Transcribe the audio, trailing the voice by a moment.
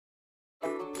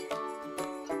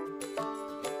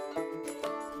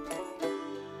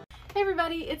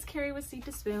everybody, it's Carrie with Seed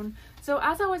to Spoon. So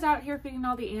as I was out here feeding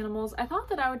all the animals, I thought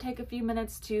that I would take a few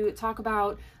minutes to talk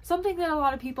about something that a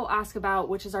lot of people ask about,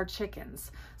 which is our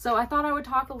chickens. So I thought I would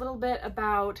talk a little bit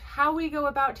about how we go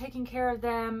about taking care of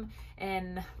them,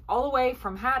 and all the way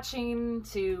from hatching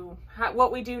to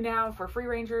what we do now for free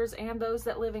rangers and those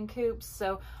that live in coops.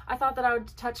 So I thought that I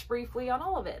would touch briefly on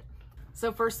all of it.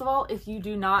 So first of all, if you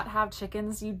do not have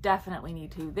chickens, you definitely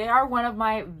need to. They are one of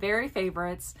my very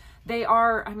favorites. They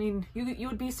are, I mean, you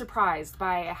would be surprised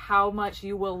by how much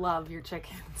you will love your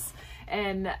chickens.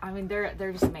 And I mean,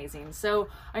 they're just amazing. So,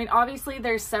 I mean, obviously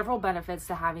there's several benefits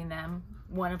to having them.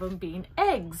 One of them being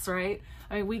eggs, right?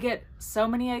 I mean, we get so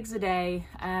many eggs a day.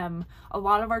 A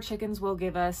lot of our chickens will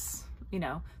give us, you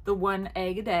know, the 1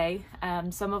 egg a day.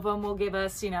 Some of them will give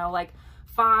us, you know, like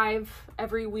 5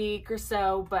 every week or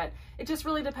so, but it just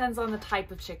really depends on the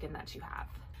type of chicken that you have.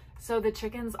 So the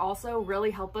chickens also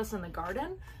really help us in the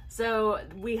garden. So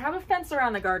we have a fence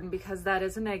around the garden because that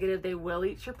is a negative. They will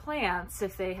eat your plants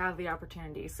if they have the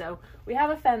opportunity. So we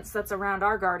have a fence that's around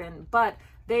our garden, but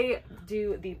they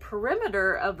do the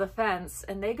perimeter of the fence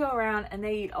and they go around and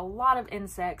they eat a lot of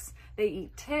insects. They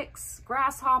eat ticks,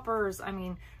 grasshoppers, I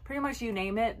mean, pretty much you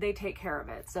name it, they take care of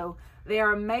it. So they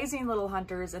are amazing little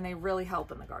hunters and they really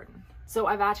help in the garden. So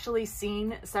I've actually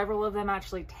seen several of them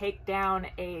actually take down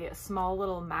a small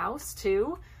little mouse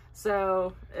too.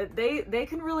 So they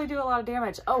can really do a lot of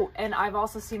damage. Oh, and I've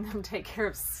also seen them take care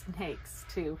of snakes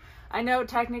too. I know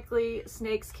technically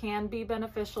snakes can be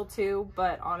beneficial too,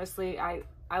 but honestly, I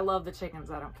love the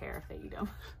chickens. I don't care if they eat them.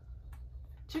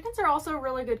 Chickens are also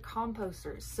really good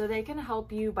composters, so they can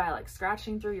help you by like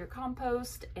scratching through your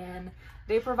compost, and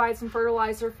they provide some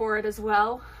fertilizer for it as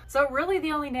well. So really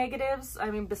the only negatives, I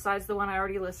mean, besides the one I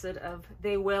already listed of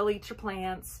they will eat your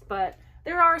plants, but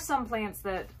there are some plants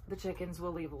that the chickens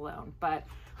will leave alone. But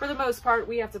for the most part,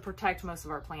 we have to protect most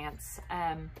of our plants.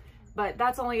 But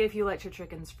that's only if you let your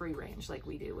chickens free range like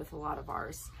we do with a lot of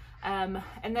ours. And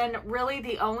then really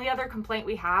the only other complaint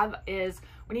we have is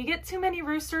when you get too many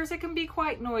roosters, it can be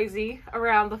quite noisy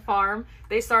around the farm.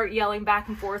 They start yelling back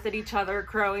and forth at each other,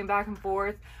 crowing back and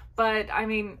forth. But I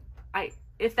mean,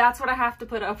 if that's what I have to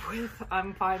put up with,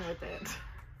 I'm fine with it.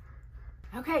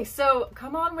 Okay, so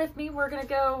come on with me. We're gonna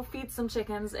go feed some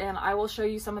chickens and I will show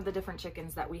you some of the different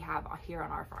chickens that we have here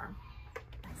on our farm.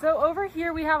 So over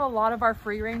here we have a lot of our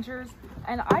free rangers,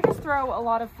 and I just throw a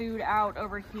lot of food out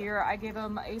over here. I give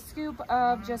them a scoop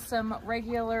of just some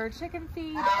regular chicken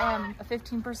feed and a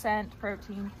 15%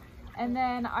 protein. And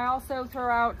then I also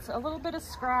throw out a little bit of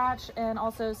scratch and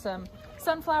also some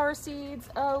sunflower seeds,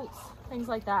 oats, things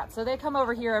like that. So they come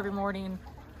over here every morning.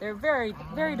 They're very,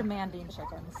 very demanding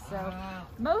chickens. So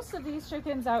most of these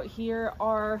chickens out here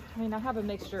are, I mean, I have a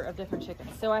mixture of different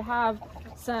chickens. So I have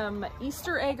some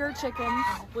Easter egger chickens,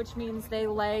 which means they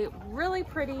lay really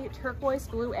pretty turquoise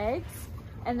blue eggs.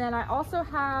 And then I also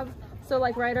have, so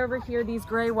like right over here, these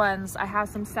gray ones, I have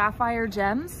some Sapphire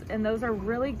Gems, and those are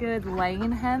really good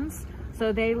laying hens.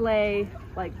 So they lay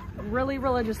like really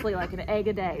religiously, like an egg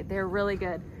a day. They're really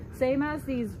good. Same as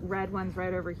these red ones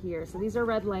right over here. So these are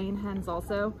red laying hens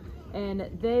also, and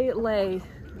they lay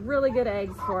really good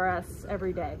eggs for us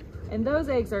every day. And those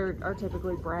eggs are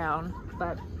typically brown,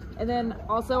 and then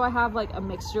also I have like a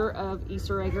mixture of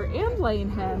Easter egger and laying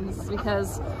hens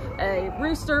because a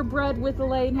rooster bred with a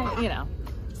laying hen, you know.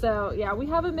 So yeah, we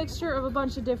have a mixture of a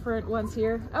bunch of different ones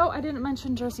here. Oh, I didn't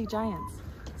mention Jersey Giants.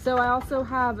 So I also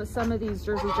have some of these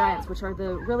Jersey Giants, which are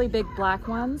the really big black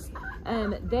ones,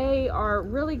 and they are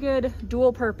really good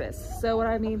dual purpose. So what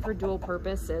I mean for dual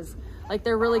purpose is like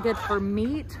they're really good for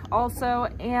meat also,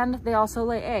 and they also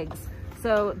lay eggs.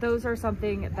 So those are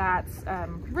something that's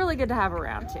really good to have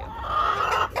around too.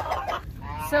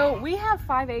 So we have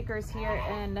 5 acres here,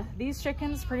 and these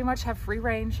chickens pretty much have free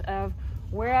range of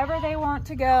wherever they want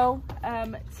to go.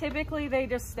 Typically they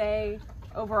just stay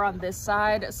over on this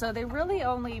side, so they really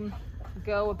only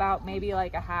go about maybe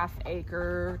like a ½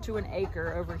 acre to an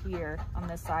acre over here on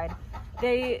this side.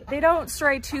 They don't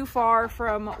stray too far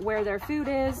from where their food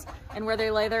is and where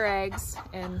they lay their eggs.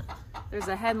 And there's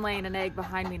a hen laying an egg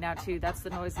behind me now too. That's the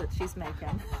noise that she's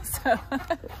making.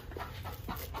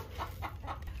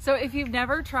 So if you've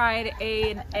never tried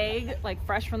an egg like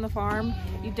fresh from the farm,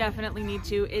 you definitely need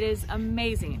to. It is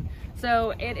amazing.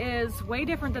 So it is way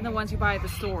different than the ones you buy at the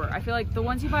store. I feel like the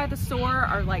ones you buy at the store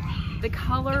are like, the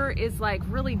color is like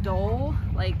really dull,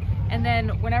 like, and then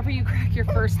whenever you crack your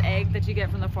first egg that you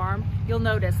get from the farm, you'll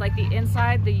notice like the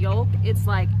inside, the yolk, it's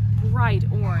like bright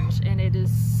orange, and it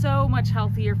is so much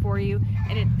healthier for you,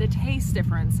 and the taste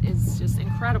difference is just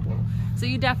incredible. So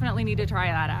you definitely need to try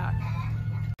that out.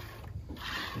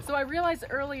 So I realized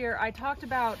earlier I talked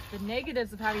about the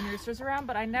negatives of having roosters around,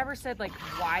 but I never said like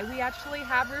why we actually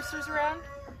have roosters around.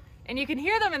 And you can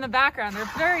hear them in the background. They're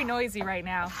very noisy right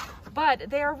now, but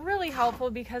they are really helpful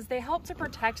because they help to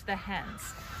protect the hens.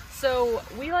 So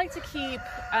we like to keep,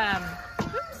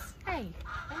 oops, hey,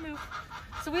 don't move.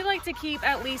 So we like to keep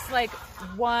at least like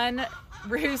one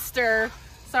rooster.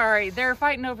 Sorry, they're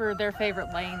fighting over their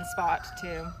favorite laying spot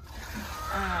too.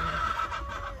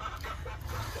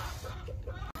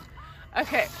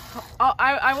 Okay,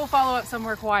 I will follow up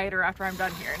somewhere quieter after I'm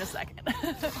done here in a second.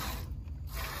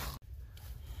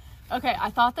 Okay, I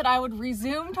thought that I would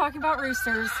resume talking about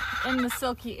roosters in the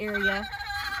silky area.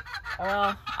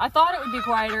 Well, I thought it would be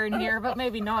quieter in here, but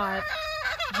maybe not.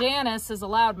 Janice is a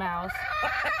loudmouth.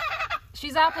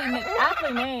 She's aptly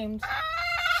named.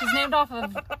 She's named off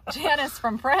of Janice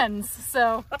from Friends,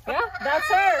 so yeah, that's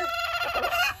her.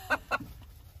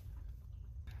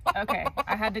 Okay,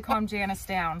 I had to calm Janice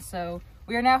down, so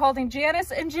we are now holding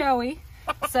Janice and Joey.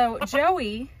 So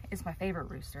Joey is my favorite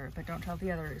rooster, but don't tell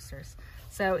the other roosters.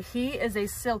 So he is a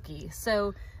silky.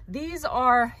 So these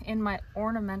are in my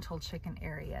ornamental chicken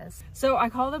areas. So I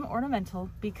call them ornamental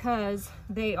because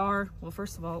they are, well,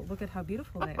 first of all, look at how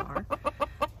beautiful they are.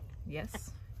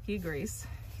 Yes, he agrees.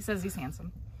 He says he's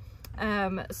handsome.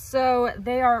 So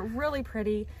they are really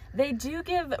pretty. They do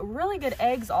give really good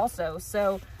eggs also.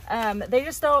 So they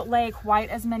just don't lay quite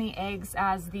as many eggs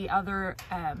as the other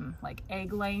like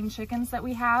egg laying chickens that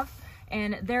we have.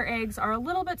 And their eggs are a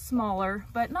little bit smaller,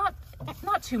 but not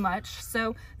too much.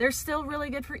 So they're still really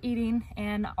good for eating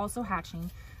and also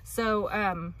hatching. So,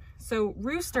 so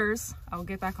roosters, I'll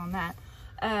get back on that.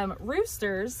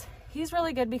 Roosters, he's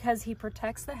really good because he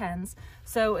protects the hens.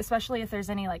 So especially if there's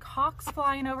any like hawks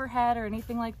flying overhead or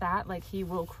anything like that, like he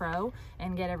will crow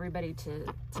and get everybody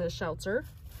to shelter.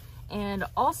 And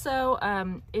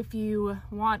also, if you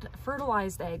want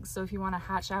fertilized eggs, so if you want to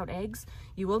hatch out eggs,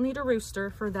 you will need a rooster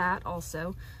for that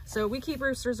also. So we keep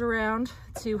roosters around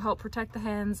to help protect the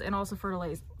hens and also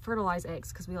fertilize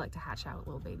eggs because we like to hatch out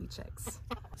little baby chicks.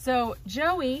 So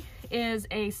Joey is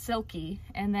a silky,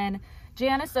 and then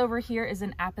Janice over here is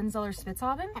an Appenzeller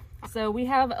Spitzhauben. So we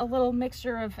have a little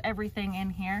mixture of everything in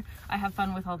here. I have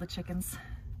fun with all the chickens.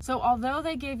 So although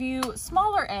they give you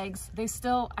smaller eggs, they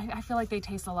still, I feel like they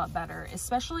taste a lot better,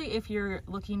 especially if you're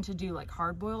looking to do like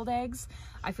hard-boiled eggs.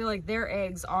 I feel like their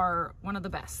eggs are one of the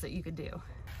best that you could do.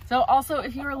 So also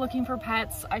if you are looking for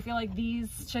pets, I feel like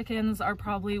these chickens are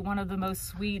probably one of the most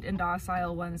sweet and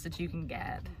docile ones that you can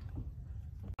get.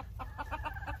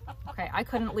 Okay, I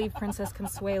couldn't leave Princess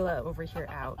Consuela over here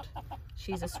out.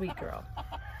 She's a sweet girl.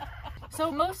 So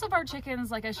most of our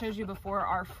chickens, like I showed you before,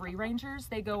 are free rangers.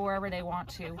 They go wherever they want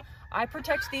to. I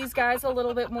protect these guys a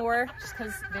little bit more just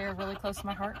because they're really close to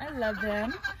my heart. I love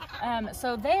them.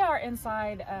 So they are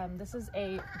inside. This is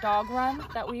a dog run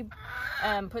that we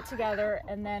put together.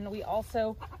 And then we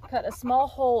also cut a small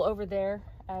hole over there,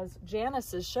 as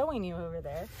Janice is showing you over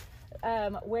there,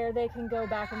 where they can go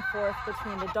back and forth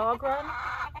between the dog run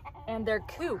and their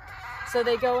coop. So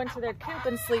they go into their coop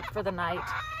and sleep for the night.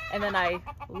 And then I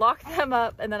lock them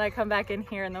up, and then I come back in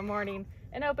here in the morning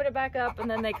and open it back up, and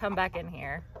then they come back in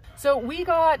here. So we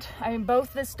got, I mean,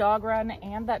 both this dog run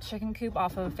and that chicken coop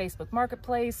off of Facebook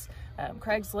Marketplace,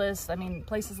 Craigslist, I mean,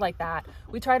 places like that.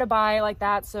 We try to buy like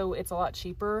that so it's a lot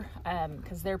cheaper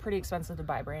because they're pretty expensive to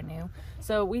buy brand new.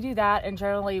 So we do that, and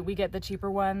generally we get the cheaper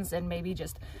ones and maybe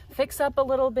just fix up a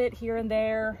little bit here and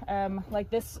there. Like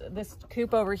this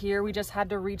coop over here, we just had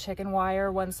to re-chicken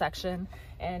wire one section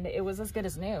and it was as good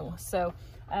as new. So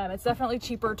it's definitely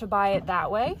cheaper to buy it that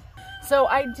way. So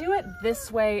I do it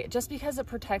this way just because it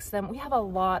protects them. We have a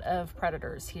lot of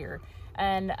predators here.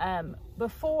 And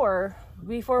before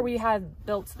we had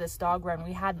built this dog run,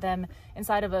 we had them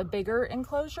inside of a bigger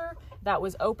enclosure that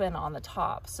was open on the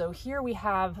top. So here we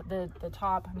have the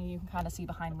top, I mean, you can kind of see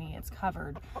behind me, it's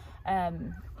covered.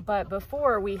 But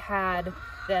before we had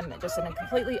them just in a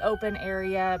completely open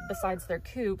area besides their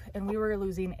coop, and we were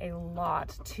losing a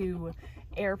lot to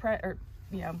air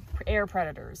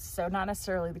predators. So not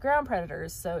necessarily the ground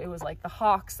predators. So it was like the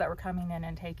hawks that were coming in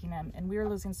and taking them, and we were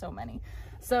losing so many.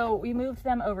 So we moved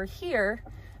them over here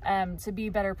to be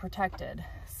better protected.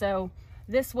 So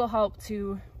this will help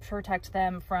to protect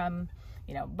them from,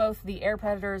 you know, both the air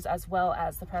predators as well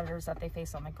as the predators that they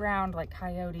face on the ground, like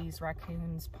coyotes,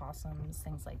 raccoons, possums,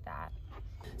 things like that.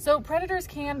 So predators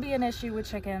can be an issue with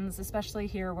chickens, especially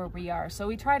here where we are. So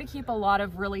we try to keep a lot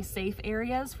of really safe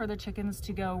areas for the chickens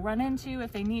to go run into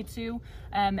if they need to.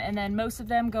 And then most of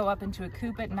them go up into a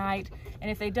coop at night. And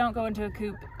if they don't go into a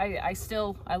coop,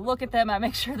 I look at them, I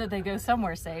make sure that they go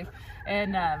somewhere safe.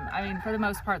 And I mean, for the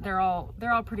most part, they're all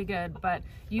pretty good, but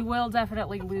you will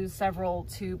definitely lose several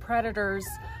to predators.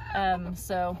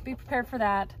 So be prepared for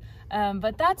that.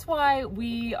 But that's why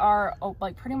we are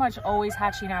like pretty much always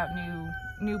hatching out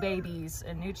new babies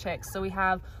and new chicks. So we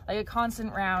have like a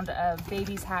constant round of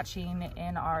babies hatching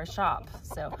in our shop.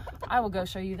 So I will go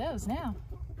show you those now.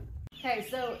 Okay,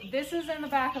 so this is in the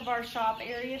back of our shop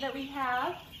area that we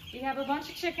have. We have a bunch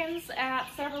of chickens at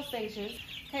several stages.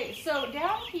 Okay, so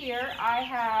down here I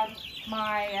have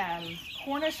my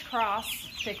Cornish Cross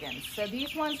chickens. So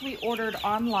these ones we ordered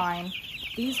online.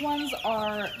 These ones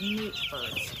are meat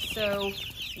birds. So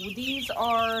these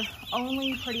are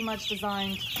only pretty much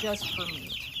designed just for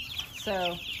meat.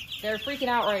 So they're freaking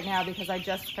out right now because I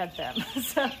just fed them.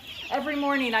 So every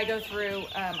morning I go through,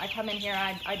 I come in here,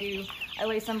 I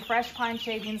lay some fresh pine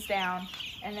shavings down,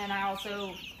 and then I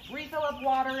also refill up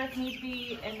water if need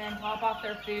be, and then top off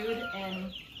their food.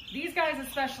 And these guys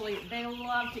especially, they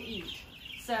love to eat.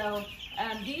 So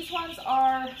these ones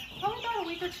are probably about a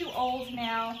week or two old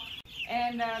now.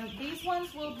 And these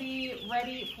ones will be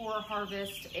ready for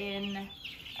harvest in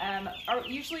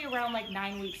usually around like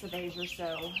 9 weeks of age or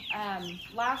so.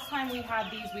 Last time we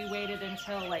had these, we waited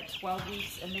until like 12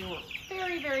 weeks and they were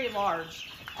very, very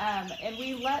large. And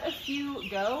we let a few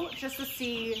go just to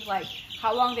see like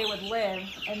how long they would live,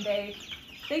 and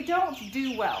they don't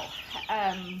do well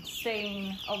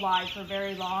staying alive for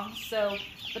very long. So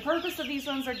the purpose of these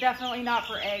ones are definitely not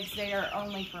for eggs, they are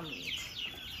only for meat.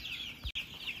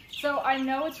 So I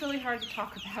know it's really hard to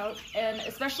talk about, and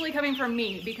especially coming from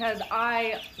me, because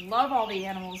I love all the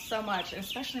animals so much, and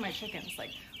especially my chickens.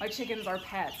 Like, my chickens are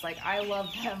pets. Like, I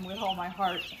love them with all my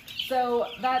heart. So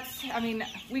that's, I mean,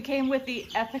 we came with the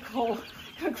ethical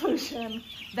conclusion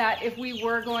that if we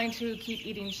were going to keep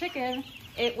eating chicken,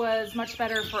 it was much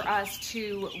better for us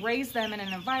to raise them in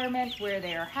an environment where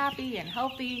they are happy and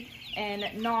healthy,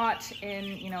 and not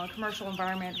in, you know, a commercial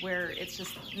environment where it's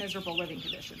just miserable living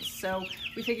conditions. So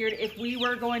we figured if we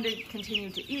were going to continue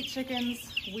to eat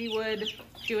chickens, we would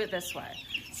do it this way.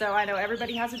 So I know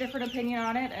everybody has a different opinion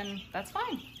on it, and that's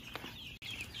fine.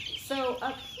 So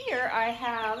up here I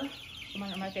have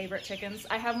one of my favorite chickens.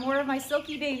 I have more of my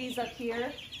silky babies up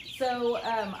here. So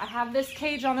I have this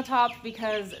cage on the top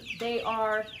because they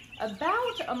are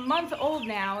about a month old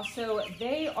now, so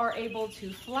they are able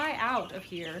to fly out of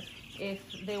here if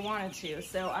they wanted to.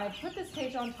 So I put this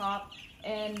cage on top,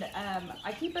 and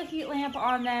I keep a heat lamp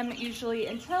on them usually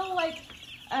until like,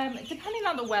 depending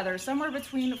on the weather, somewhere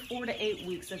between 4 to 8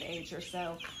 weeks of age or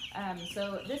so.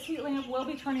 So this heat lamp will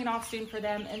be turning off soon for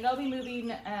them, and they'll be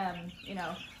moving, you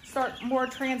know, start more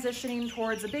transitioning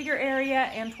towards a bigger area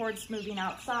and towards moving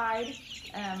outside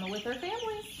with their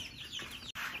families.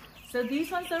 So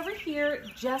these ones over here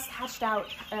just hatched out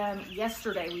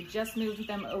yesterday. We just moved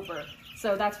them over.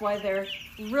 So that's why they're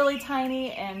really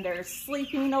tiny and they're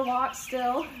sleeping a lot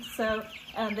still. So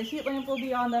the heat lamp will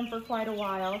be on them for quite a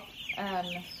while.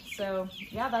 So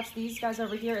yeah, that's these guys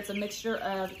over here. It's a mixture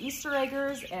of Easter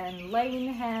eggers and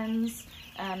laying hens,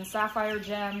 Sapphire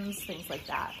Gems, things like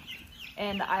that.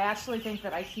 And I actually think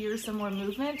that I hear some more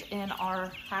movement in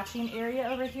our hatching area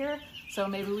over here. So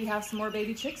maybe we have some more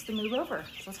baby chicks to move over.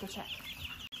 So let's go check.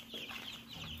 Okay.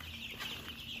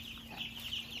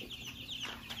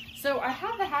 So I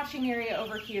have the hatching area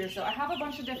over here. So I have a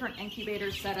bunch of different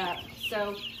incubators set up.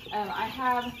 So I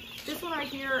have this one right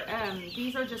here.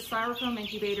 These are just styrofoam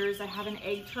incubators. I have an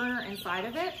egg turner inside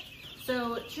of it.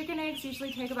 So chicken eggs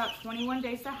usually take about 21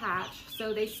 days to hatch.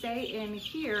 So they stay in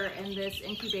here in this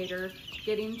incubator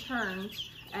getting turned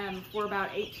for about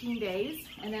 18 days.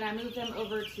 And then I move them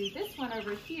over to this one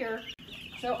over here.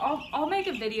 So I'll make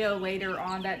a video later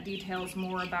on that details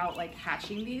more about like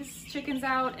hatching these chickens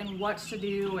out and what to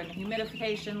do and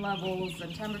humidification levels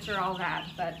and temperature, all that.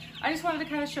 But I just wanted to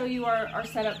kind of show you our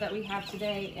setup that we have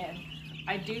today. And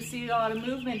I do see a lot of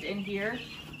movement in here.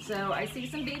 So I see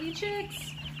some baby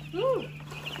chicks. Ooh,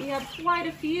 we have quite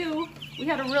a few. We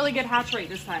had a really good hatch rate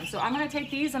this time. So I'm gonna take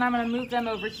these and I'm gonna move them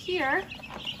over here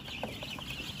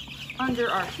under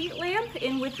our heat lamp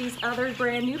in with these other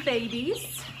brand new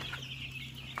babies.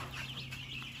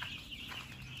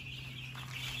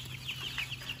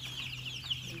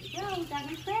 Here we go, we got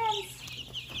new friends.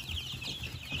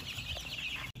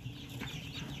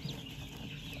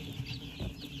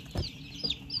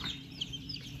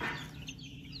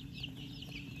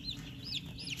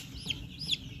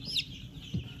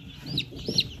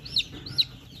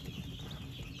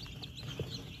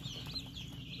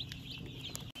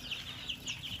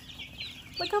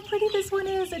 Look how pretty this one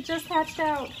is. It just hatched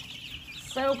out.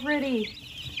 So pretty.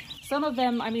 Some of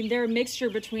them, I mean, they're a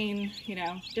mixture between, you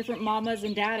know, different mamas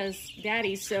and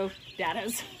daddies, so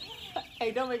daddas. Hey,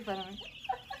 don't make fun of me.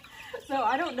 So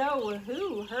I don't know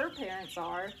who her parents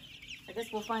are. I guess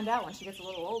we'll find out when she gets a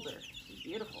little older. She's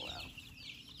beautiful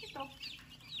though.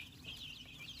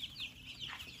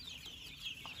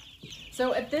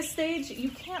 So at this stage, you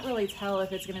can't really tell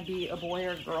if it's gonna be a boy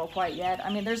or a girl quite yet.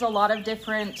 I mean, there's a lot of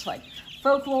different like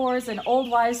folklores and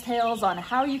old wives' tales on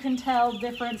how you can tell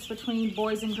difference between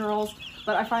boys and girls,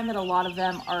 but I find that a lot of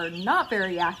them are not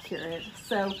very accurate.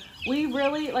 So we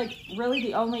really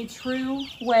the only true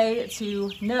way to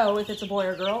know if it's a boy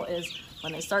or girl is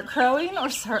when they start crowing or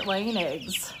start laying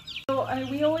eggs. So I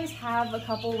mean, we always have a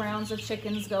couple rounds of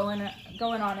chickens going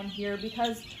on in here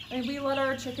because I mean, we let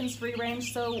our chickens free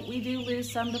range, so we do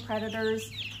lose some to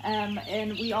predators,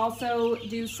 and we also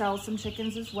do sell some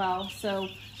chickens as well. So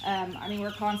I mean,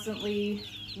 we're constantly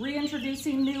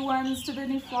reintroducing new ones to the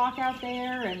new flock out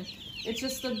there, and it's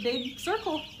just a big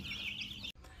circle.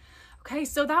 Okay,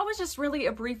 so that was just really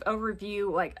a brief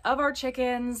overview like of our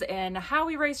chickens and how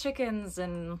we raise chickens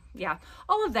and yeah,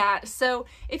 all of that. So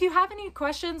if you have any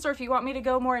questions or if you want me to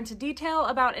go more into detail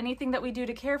about anything that we do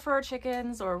to care for our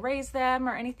chickens or raise them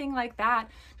or anything like that,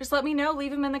 just let me know,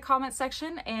 leave them in the comment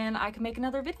section and I can make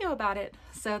another video about it.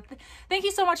 So thank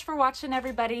you so much for watching,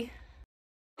 everybody.